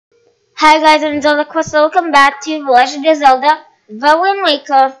Hi guys, I'm Zelda Quest. Welcome back to The Legend of Zelda, The Wind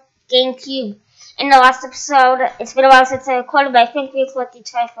Waker, GameCube. In the last episode, it's been a while since I recorded, but I think we collected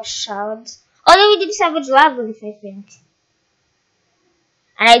 24 shards. Although we did Savage Labyrinth, I think.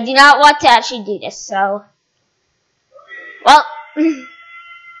 And I do not want to actually do this, so... Well...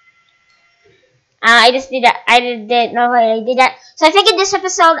 I just did that. I didn't know why I did that. So I think in this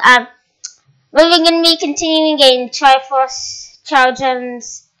episode, we're going to be continuing getting Triforce,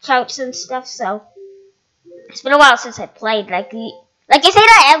 Shouts and stuff, so... It's been a while since I played, like I say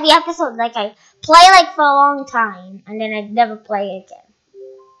that every episode, like I play like for a long time, and then I never play again.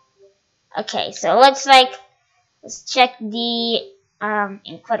 Okay, so let's check the,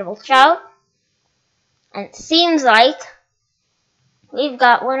 Incredible Shout. And it seems like we've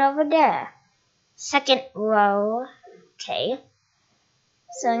got one over there. Second row. Okay.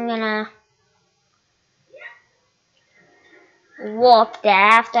 So I'm gonna warp there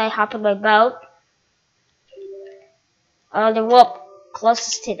after I hop on my boat. Or the warp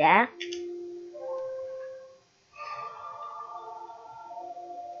closest to there.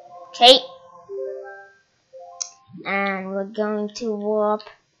 Okay. And we're going to warp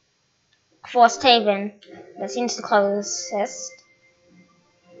Forest Haven. That seems the closest.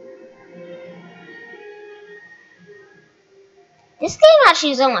 This game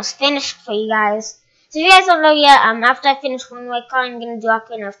actually is almost finished for you guys. So if you guys don't know yet, after I finish Wind Waker, I'm gonna do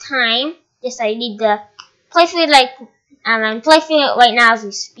Ocarina of Time. Yes, I need to play through it I'm playing through it right now as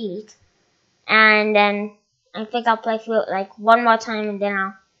we speak. And then I think I'll play through it like one more time, and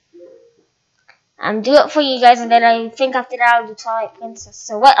then I'll do it for you guys, and then I think after that I'll do Twilight Princess.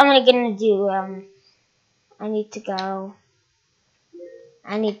 So what I'm gonna do, I need to go.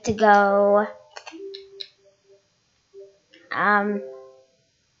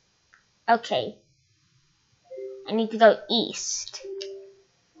 Okay. I need to go east.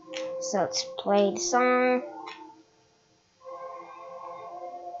 So let's play the song.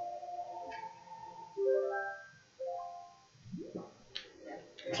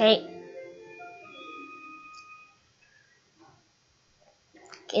 Okay.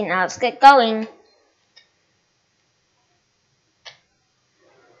 Okay, now let's get going.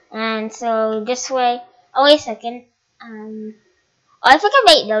 And so this way. Oh, wait a second. I think I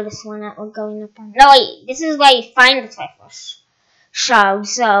might know this one that we're going up on. No, wait. This is where you find the Triforce Shard.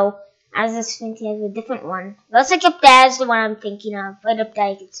 So I was just thinking of a different one. Looks like up there is the one I'm thinking of. Right up there,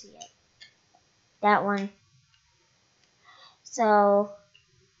 you can see it. That one. So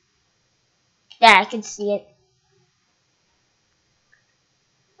yeah, I can see it.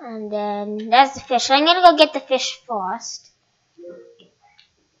 And then that's the fish. I'm gonna go get the fish first.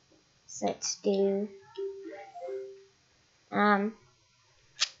 So let's do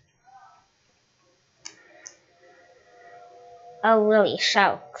oh really,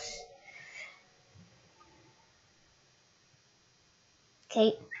 sharks.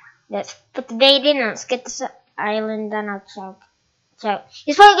 Okay, let's put the bait in and let's get this island on our shark. So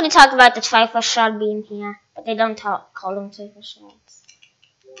he's probably gonna talk about the Triforce Shard being here, but they don't call them Triforce Shards.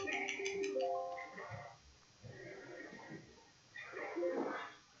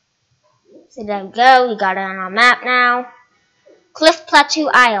 So there we go, we got it on our map now. Cliff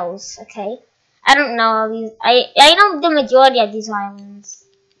Plateau Isles, okay. I don't know all these. I know the majority of these islands.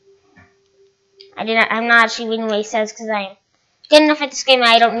 I'm not actually reading what he says because I'm good enough at this game.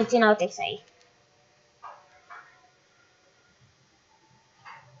 I don't need to know what they say.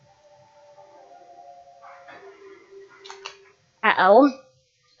 Uh-oh.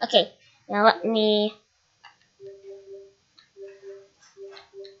 Okay, now let me...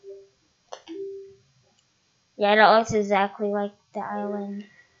 Yeah, that looks exactly like the island.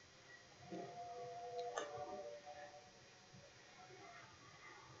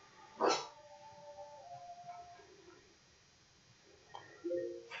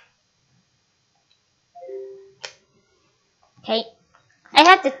 Okay, I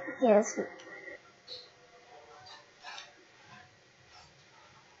have to... Yes.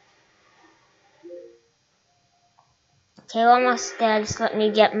 Okay, almost there. Just let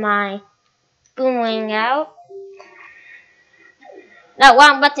me get my boomerang out. No,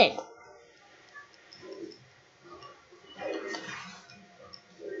 wrong button.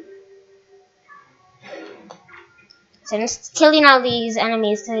 So I'm just killing all these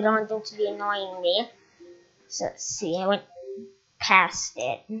enemies so they don't want them to be annoying me. So let's see, I went past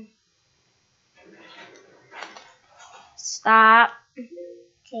it. Stop.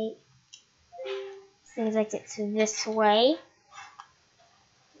 Okay. Seems like it's this way.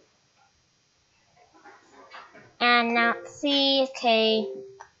 And now let's see, okay.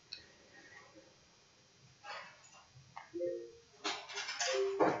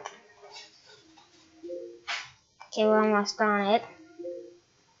 Okay, we're almost on it.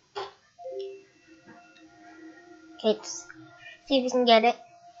 Okay, let's see if we can get it.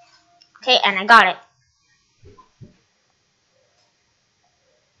 Okay, and I got it.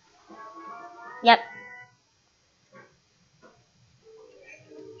 Yep.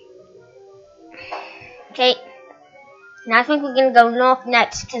 Okay. Now I think we're gonna go north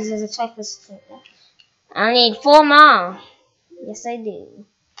next because there's a checklist. I need 4 more. Yes, I do.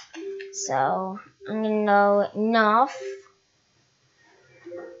 So I'm gonna go north.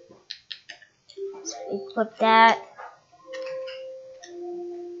 Let's equip that.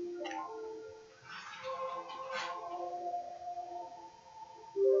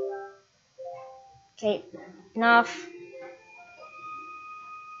 Okay, north.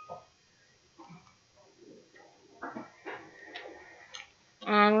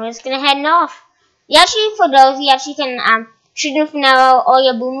 And we're just gonna head north. You actually, for those, you actually can shoot them from arrow or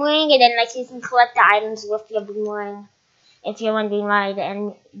your boomerang, and then like you can collect the items with your boomerang. If you're wondering why the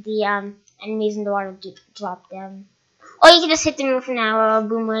enemies in the water drop them, or you can just hit them with an arrow or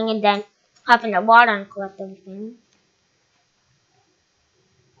boomerang, and then hop in the water and collect everything.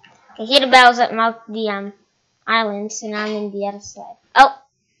 Okay, here the bells that mark the island, so now I'm in the other side. Oh,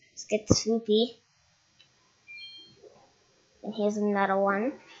 let's get the swoopy. And here's another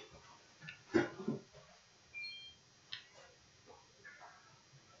one.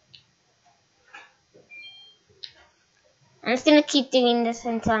 I'm just gonna keep doing this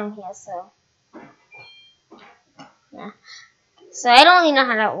until I'm here, so yeah. So I don't really know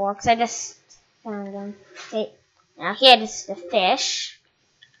how that works, I just found them. Okay, now here is the fish.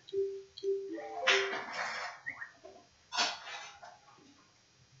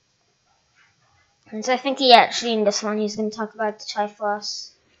 And so I think he actually in this one he's gonna talk about the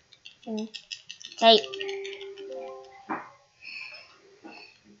Triforce thing. Okay.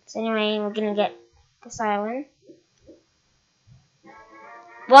 So anyway, we're gonna get this island.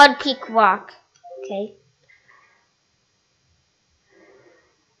 Broad Peak Rock. Okay.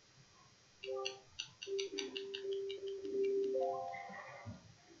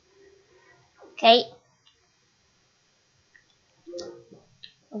 Okay.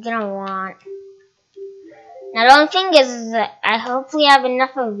 We're gonna want. Now the only thing is that I hopefully have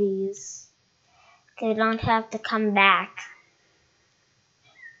enough of these. Cause I don't have to come back.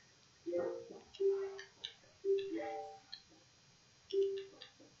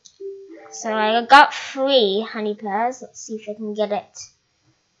 So I got 3 honey pears. Let's see if I can get it.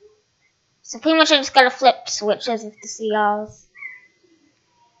 So pretty much I just gotta flip switches with the seagulls.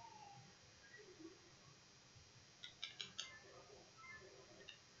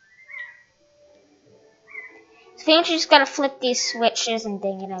 So pretty much I just gotta flip these switches and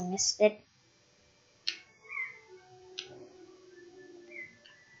dang it, I missed it.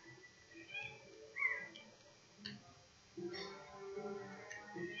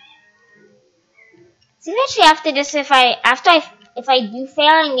 So eventually after this, if I do fail,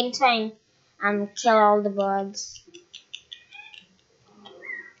 I'm gonna try and kill all the birds.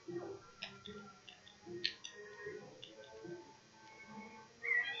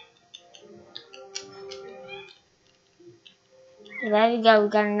 Okay, there we go. We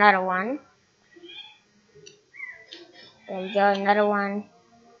got another one. There we go, another one.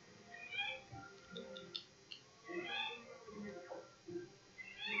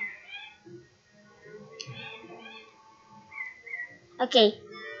 Okay,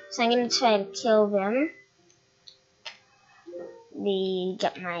 so I'm gonna try to kill them.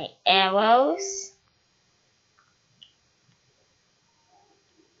 Get my arrows.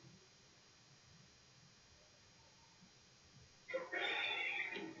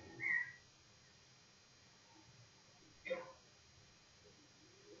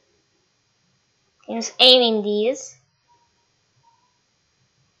 I'm just aiming these.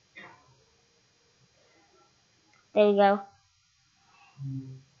 There we go.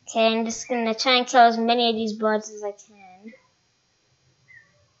 Okay, I'm just gonna try and kill as many of these birds as I can.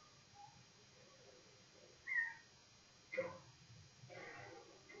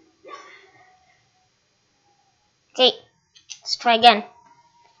 Okay, let's try again.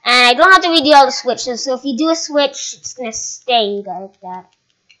 And I don't have to redo all the switches, so if you do a switch, it's gonna stay like that.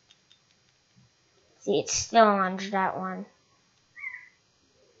 See, it's still on that one.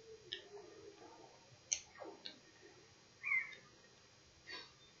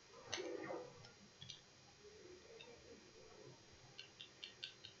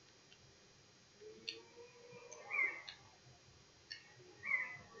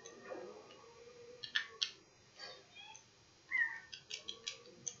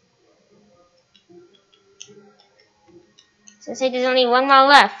 So say there's only one more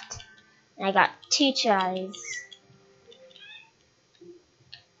left. And I got 2 tries.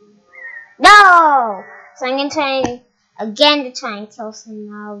 No! So I'm gonna try again to try and kill some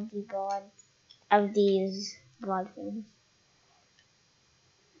of the blood of these blood things.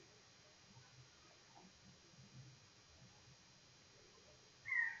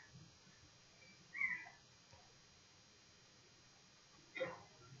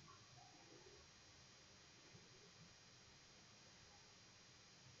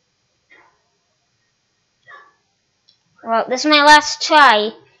 Well, this is my last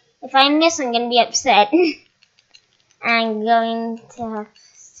try. If I miss, I'm gonna be upset. I'm going to have to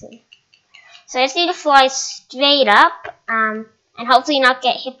see. So I just need to fly straight up, and hopefully not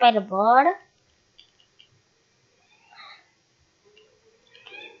get hit by the board.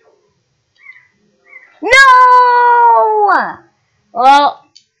 No! Well,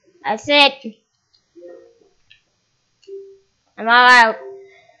 that's it. I'm all out.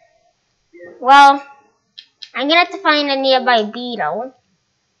 Well, I'm gonna have to find a nearby beetle.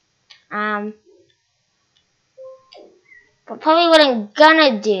 But probably what I'm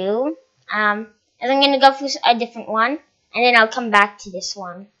gonna do, is I'm gonna go for a different one, and then I'll come back to this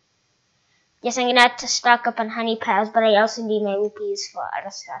one. Yes, I'm gonna have to stock up on honey pals, but I also need my rupees for other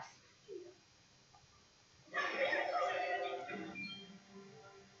stuff.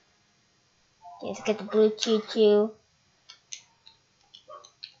 Okay, let's get the blue choo-choo.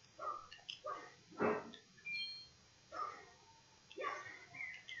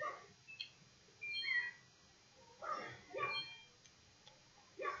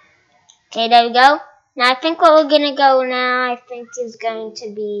 Okay, there we go. Now I think what we're gonna go now, I think is going to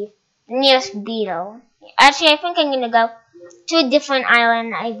be the nearest beetle. Actually, I think I'm gonna go to a different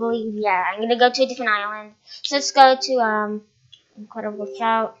island, I believe. Yeah, I'm gonna go to a different island. So let's go to, Incredible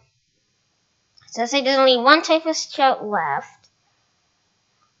Shout. So let's say there's only one type of shout left.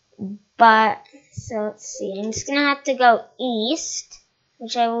 But, so let's see, I'm just gonna have to go east,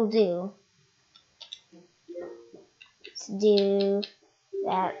 which I will do. Let's do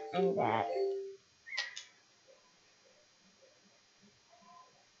that and that.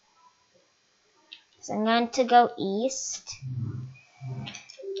 So I'm going to go east.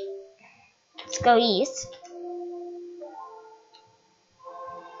 Let's go east.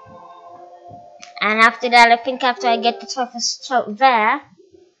 And after that, I think after I get the toughest shout there,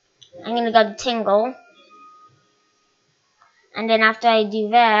 I'm gonna go to Tingle. And then after I do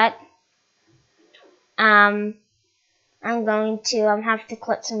that, I'm going to have to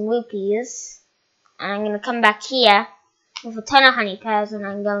collect some rupees. And I'm gonna come back here with a ton of honey pearls, and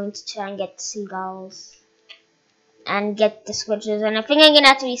I'm going to try and get the seagulls. And get the switches. And I think I'm gonna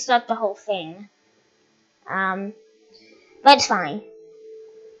have to restart the whole thing. But it's fine.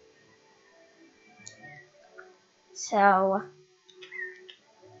 So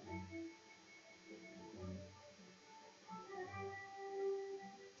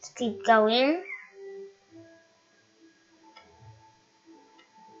let's keep going.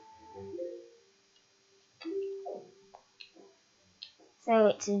 So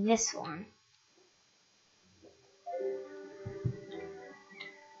it's this one.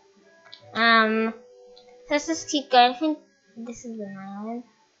 So let's just keep going. I think this is an island.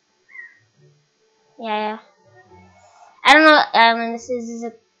 Yeah. I don't know what island this is. Is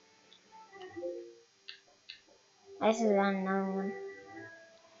it? This is another one.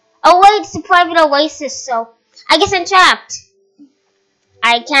 Oh wait, it's a private oasis, so I guess I'm trapped.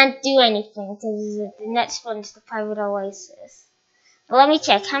 I can't do anything because the next one's the private oasis. But let me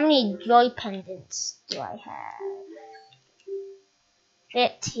check. How many joy pendants do I have?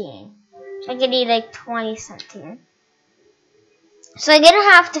 15. So I could need like 20 something. So I'm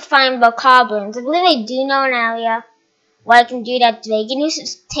gonna have to find bokoblins. I believe I do know an area where I can do that dragon use.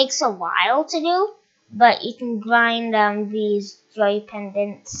 It takes a while to do, but you can grind these joy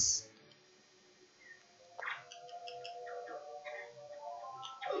pendants.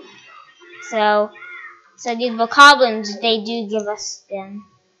 So these bokoblins, they do give us them.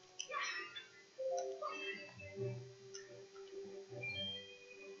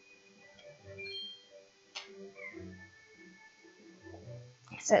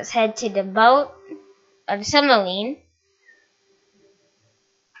 So let's head to the boat, or the submarine,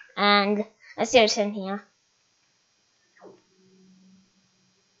 and let's see what's in here.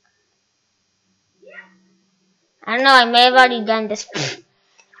 I don't know, I may have already done this.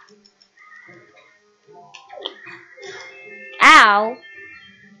 Ow!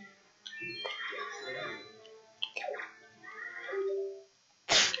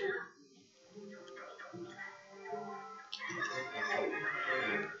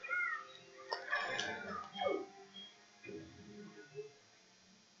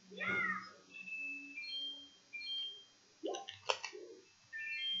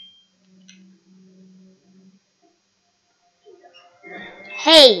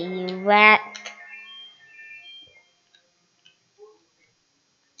 Hey, you rat.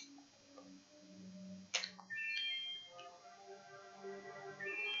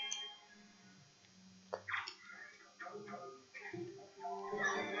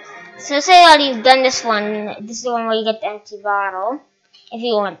 So say that you've done this one. This is the one where you get the empty bottle. If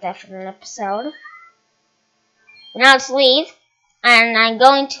you want that for the episode. Now let's leave. And I'm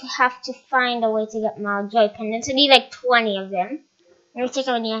going to have to find a way to get my joy pendants. I need like 20 of them. Let me check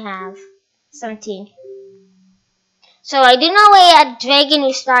how many I have. 17. So I do know a way at Dragon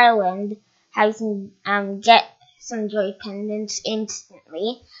Roost Island how you can get some joy pendants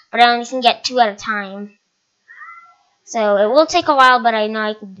instantly. But I only can get 2 at a time. So it will take a while, but I know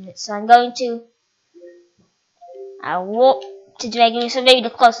I can do it. So I'm going to walk to Dragon Roost, so maybe the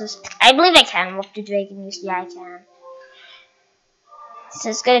closest. I believe I can walk to Dragon Roost. Yeah, I can. So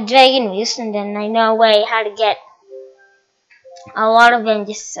let's go to Dragon Roost, and then I know a way how to get a lot of them.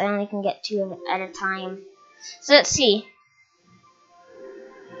 Just I only can get 2 at a time. So let's see.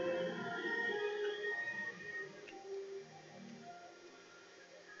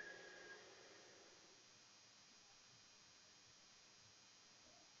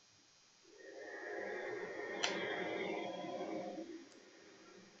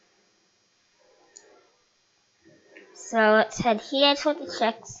 So let's head here. I just want to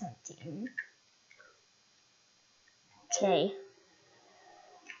check something. Okay.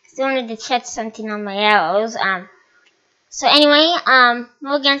 Still wanted to check something on my arrows. So anyway, what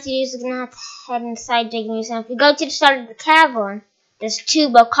we're going to do is we're going to have to head inside Dragon Roost. And if we go to the start of the cavern, there's 2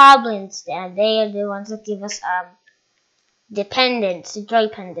 bokoblins there. They are the ones that give us the pendants, the joy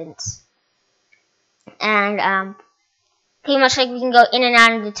pendants. And pretty much like we can go in and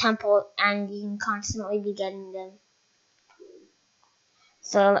out of the temple, and you can constantly be getting them.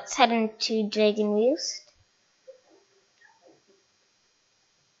 So let's head into Dragon Roost.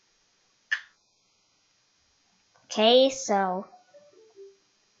 Okay, so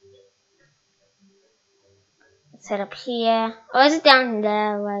let's head up here. Oh, is it down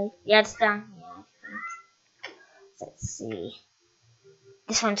there? Right? Yeah, it's down here, I think. So let's see.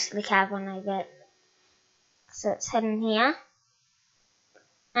 This one's the cavern, I bet. So let's head in here.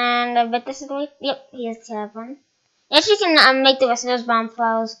 And I bet this is the way. Yep, here's the cavern. Yes, you can make the rest of those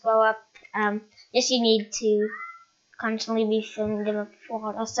bonfires go up. Yes, you need to constantly be filling them up with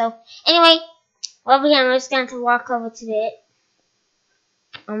water. So anyway, over here, I'm just going to walk over to it.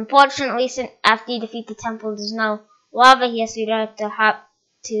 Unfortunately, since after you defeat the temple, there's no lava here, so you don't have to hop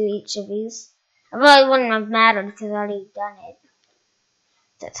to each of these. It really wouldn't have mattered because I've already done it.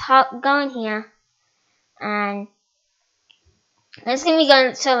 So let's go in here, and it's gonna be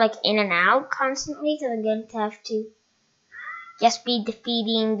going so like in and out constantly, because I'm going to have to just be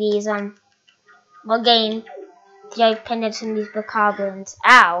defeating these we'll gain joy pendants from these bokoblins.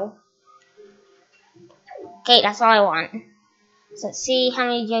 Ow. Okay, that's all I want. So let's see how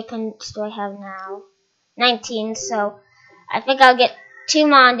many joy pendants do I have now. 19, so I think I'll get 2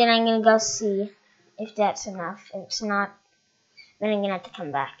 more, and then I'm gonna go see if that's enough. If it's not, then I'm gonna have to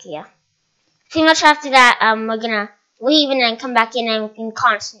come back here. Pretty much after that, we're gonna leave and then come back in, and we can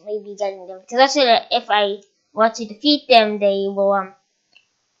constantly be getting them. Because that's it, if I want to defeat them, they will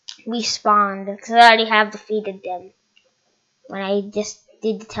respawn. Because I already have defeated them when I just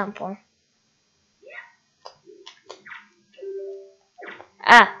did the temple.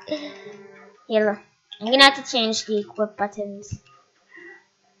 Here, look. I'm gonna have to change the equip buttons.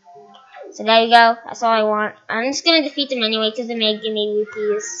 So there you go. That's all I want. I'm just gonna defeat them anyway because they may give me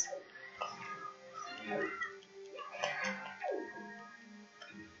rupees.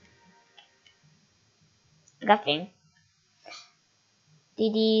 Nothing.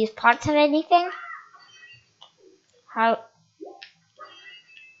 Did these parts have anything? How?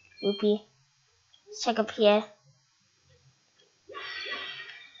 Rupee. Let's check up here.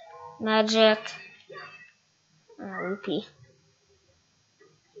 Magic. Rupee.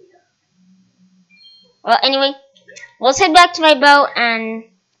 Well, anyway, let's head back to my boat, and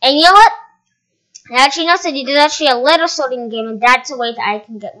you know what? I actually noticed that there's actually a letter sorting game, and that's a way that I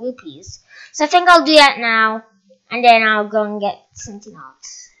can get rupees. So I think I'll do that now, and then I'll go and get something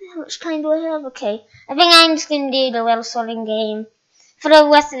else. How much time do I have? Okay. I think I'm just going to do the letter sorting game for the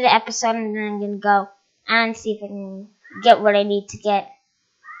rest of the episode, and then I'm going to go and see if I can get what I need to get.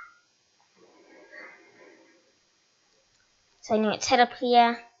 So anyway, let's head up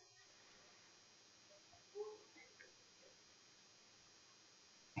here.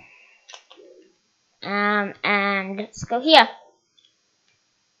 And let's go here.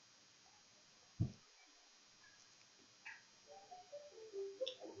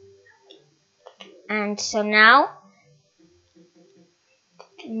 And so now,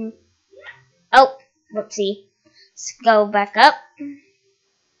 Oh, whoopsie. Let's go back up.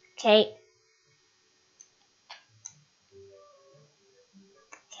 Okay.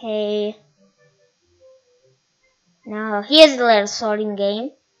 Okay. Now, here's the little sorting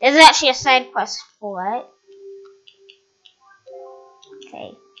game. There's actually a side quest for it.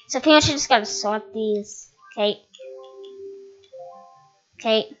 Okay. So pretty much you just gotta sort these. Okay.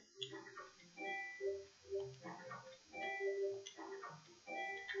 Okay.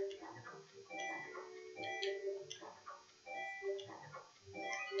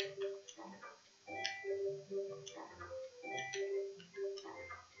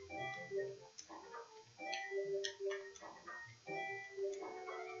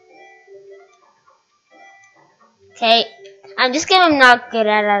 Okay. This game I'm not good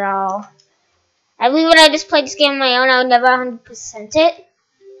at all. I believe when I just played this game on my own, I would never 100% it.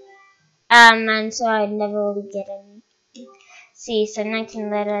 And so I'd never really get any. See, so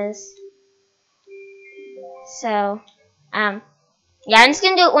 19 letters. So, yeah, I'm just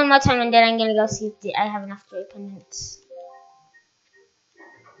gonna do it one more time and then I'm gonna go see if I have enough joy pendants.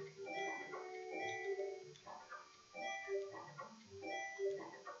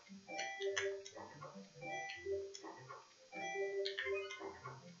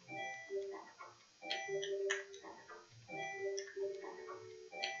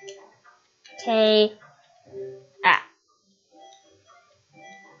 Okay. Ah.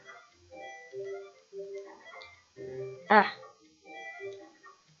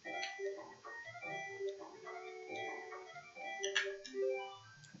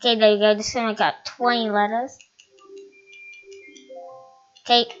 Okay, there you go. This time I got 20 letters.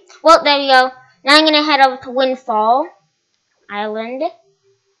 Okay. Well, there you go. Now I'm gonna head over to Windfall Island.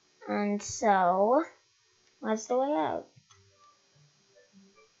 And so, where's the way out?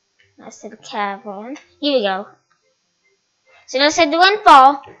 That's to the cavern. Here we go. So now I said the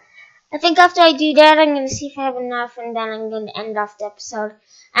Windfall. I think after I do that, I'm going to see if I have enough, and then I'm going to end off the episode.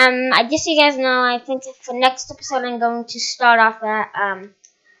 I just so you guys know, I think for next episode, I'm going to start off at,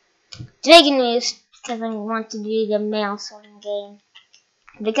 Dragon Roost, because I want to do the mail sorting game.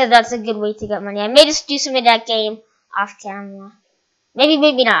 Because that's a good way to get money. I may just do some of that game off camera. Maybe,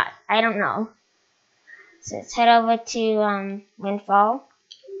 maybe not. I don't know. So let's head over to, Windfall.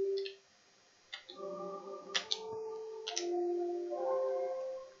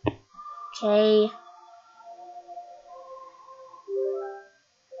 Okay.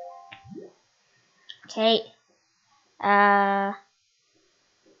 Okay.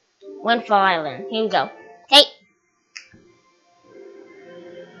 Windfall Island. Here we go. Okay.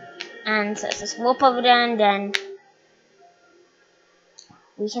 And so let's just whoop over there and then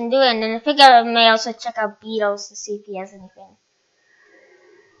we can do it. And then I think I may also check out Beatles to see if he has anything.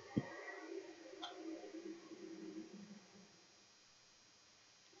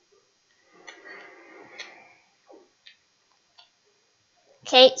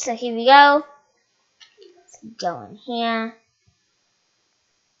 Okay, so here we go. Let's go in here.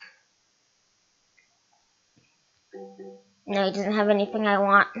 No, he doesn't have anything I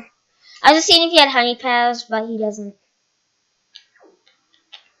want. I was just seeing if he had honey pears, but he doesn't.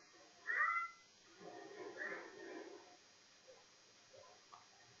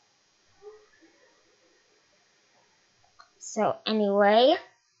 So anyway,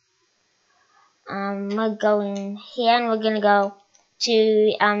 we're going here and we're gonna go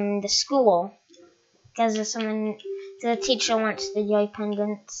to the school because there's someone. The teacher wants the joy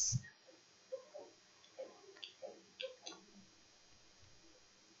pendants.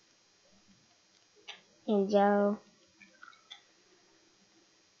 Here we go.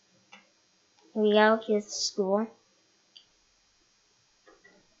 Here we go. Here's the school.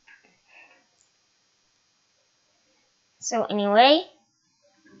 So anyway,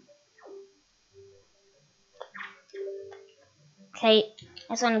 okay,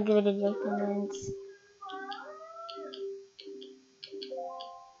 I just want to give it a joy pendants.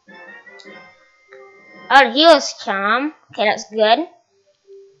 Oh, the hero's charm. Okay, that's good.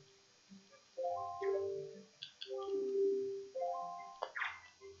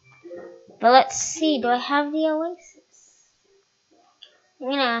 But let's see, do I have the oasis? I'm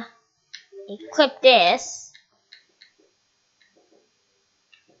gonna equip this.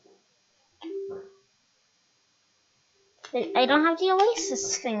 But I don't have the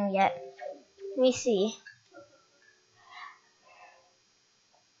oasis thing yet. Let me see.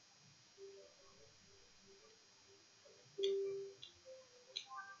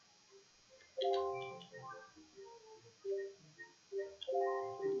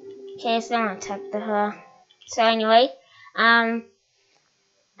 Okay, so I'm gonna talk to her. So anyway, I'm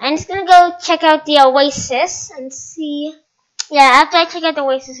just gonna go check out the oasis and see Yeah, after I check out the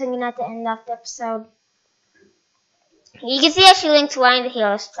Oasis, I'm gonna have to end off the episode. You can see actually links why in the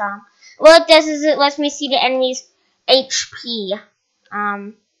hero's charm. What it does is it lets me see the enemy's HP.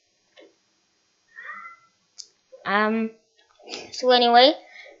 So anyway,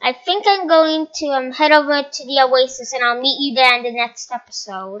 I think I'm going to head over to the Oasis, and I'll meet you there in the next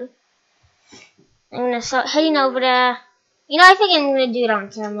episode. I'm gonna start heading over there. You know, I think I'm gonna do it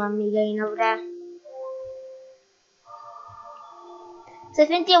on camera, me getting over there. So I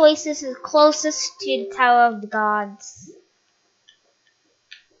think the Oasis is closest to the Tower of the Gods.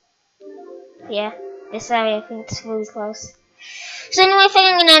 Yeah, this area I think is really close. So anyway, I think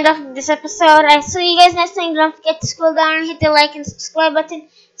I'm gonna end off this episode. I see you guys next time. Don't forget to scroll down and hit the like and subscribe button.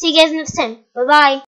 See you guys next time. Bye bye.